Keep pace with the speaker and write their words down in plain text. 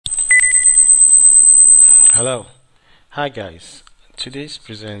Hello, hi guys. Today's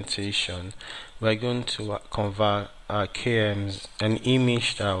presentation we're going to convert an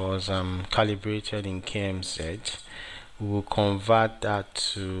image that was calibrated in KMZ. We will convert that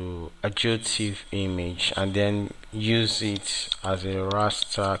to a GeoTIFF image and then use it as a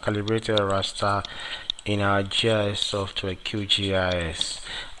raster, calibrated raster in our GIS software QGIS.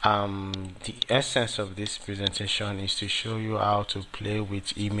 The essence of this presentation is to show you how to play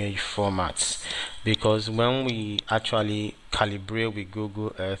with image formats, because when we actually calibrate with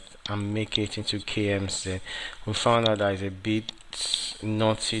Google Earth and make it into KMZ, we found out that it's a bit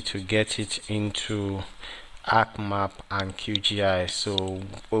naughty to get it into ArcMap and QGIS. So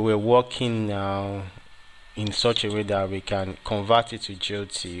we're working now in such a way that we can convert it to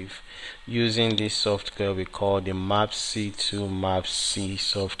GeoTIFF using this software we call the MapC2 MapC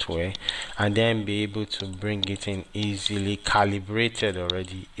software, and then be able to bring it in easily calibrated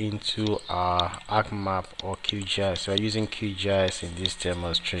already into our ArcMap or QGIS. So we're using QGIS in this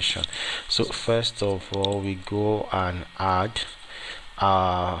demonstration. So first of all, we go and add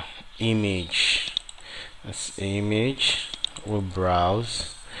our image. That's image. We'll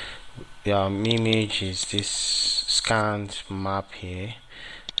browse. The image is this scanned map here.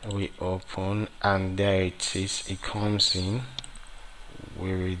 We open and there it is. It comes in.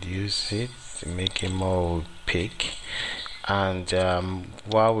 We reduce it to make it more opaque, and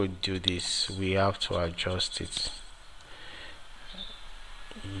while we do this, we have to adjust it.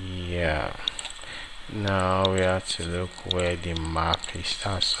 Yeah, now we have to look where the map is.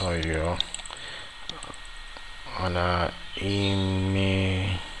 That's all you on our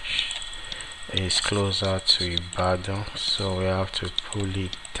image is closer to Ibadan, so we have to pull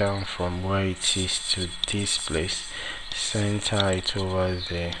it down from where it is to this place, center it over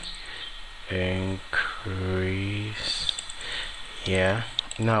there, increase. Yeah,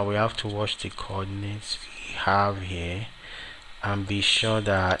 now we have to watch the coordinates we have here and be sure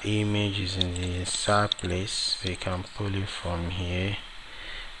that our image is in the exact place. We can pull it from here.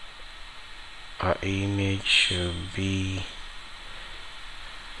 Our image should be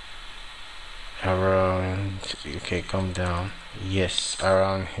around, okay, come down, yes,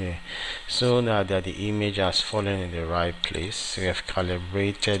 around here. So now that the image has fallen in the right place, we have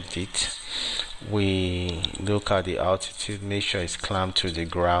calibrated it. We look at the altitude, make sure it's clamped to the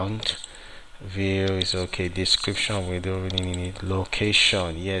ground. View is okay. Description, we don't really need.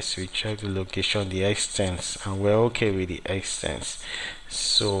 Location, yes, we check the location, the extents, and we're okay with the extents,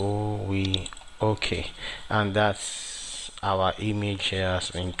 so we okay, and that's our image here has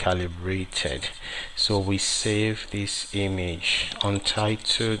been calibrated. So we save this image,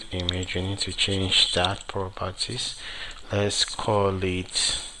 untitled image. We need to change that properties. Let's call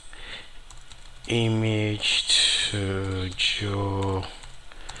it image to GeoTIFF,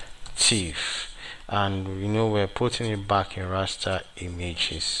 and we're putting it back in raster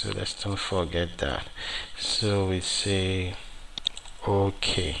images, so let's don't forget that. So we say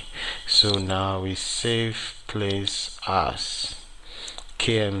okay. So now we save place as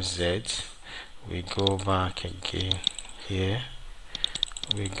KMZ. We go back again here.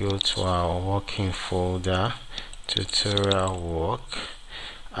 We go to our working folder, tutorial work,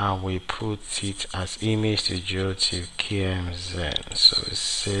 and we put it as image to GeoTIFF KMZ. So we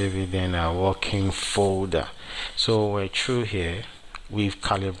save it in our working folder. So we're through here. We've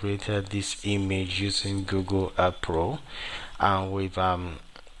calibrated this image using Google Earth Pro, and we've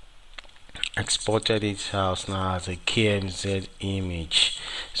exported it out now as a KMZ image.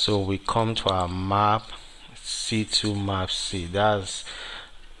 So we come to our map C2 MapC. That's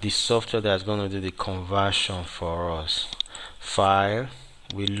the software that's going to do the conversion for us. File,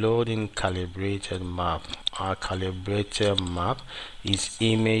 we load in calibrated map. Our calibrated map is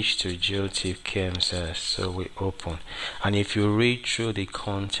image to GeoTIFF KMZ. So we open, and if you read through the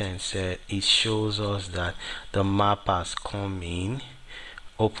contents, it shows us that the map has come in.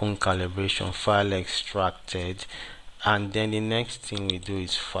 Open calibration, file extracted, and then the next thing we do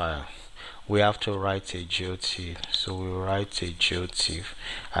is file. We have to write a GeoTIFF, so we write a GeoTIFF,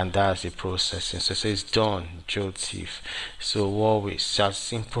 and that's the processing. So it says done GeoTIFF. So it's as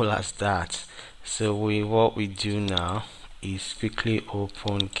simple as that. So what we do now is quickly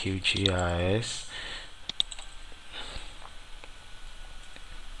open QGIS.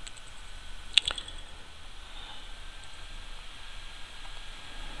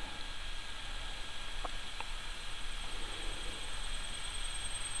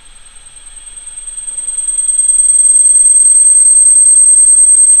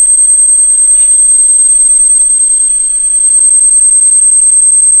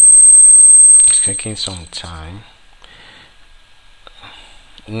 It's taking some time.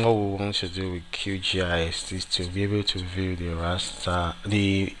 what we want to do with QGIS is to be able to view the raster,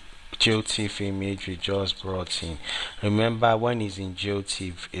 the GeoTIFF image we just brought in. Remember, when it's in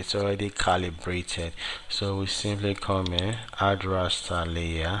GeoTIFF, it's already calibrated. So we simply come here, add raster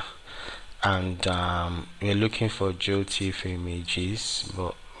layer, and we're looking for GeoTIFF images,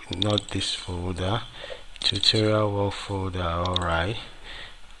 but not this folder. Tutorial work folder, alright.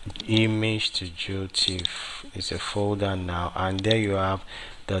 Image to GeoTIFF is a folder now, and there you have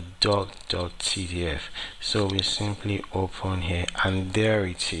the doc.tdf. so we simply open here, and there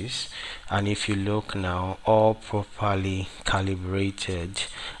it is. And if you look now, all properly calibrated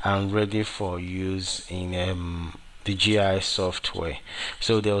and ready for use in the GIS software.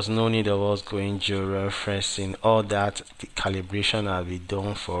 So there was no need of us going georeferencing. All that the calibration will be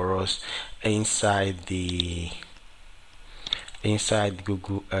done for us inside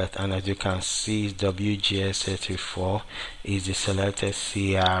Google Earth. And as you can see, WGS34 is the selected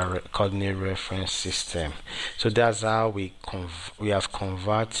CR coordinate reference system. So that's how we have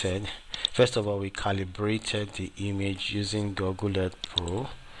converted. First of all, we calibrated the image using Google Earth Pro.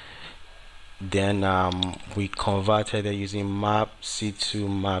 Then we converted it using C2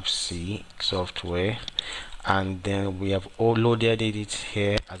 Map-C software, and then we have loaded it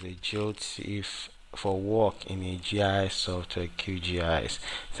here as a GeoTIFF for work in a GIS software, QGIS.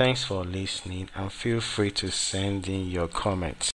 Thanks for listening, and feel free to send in your comments.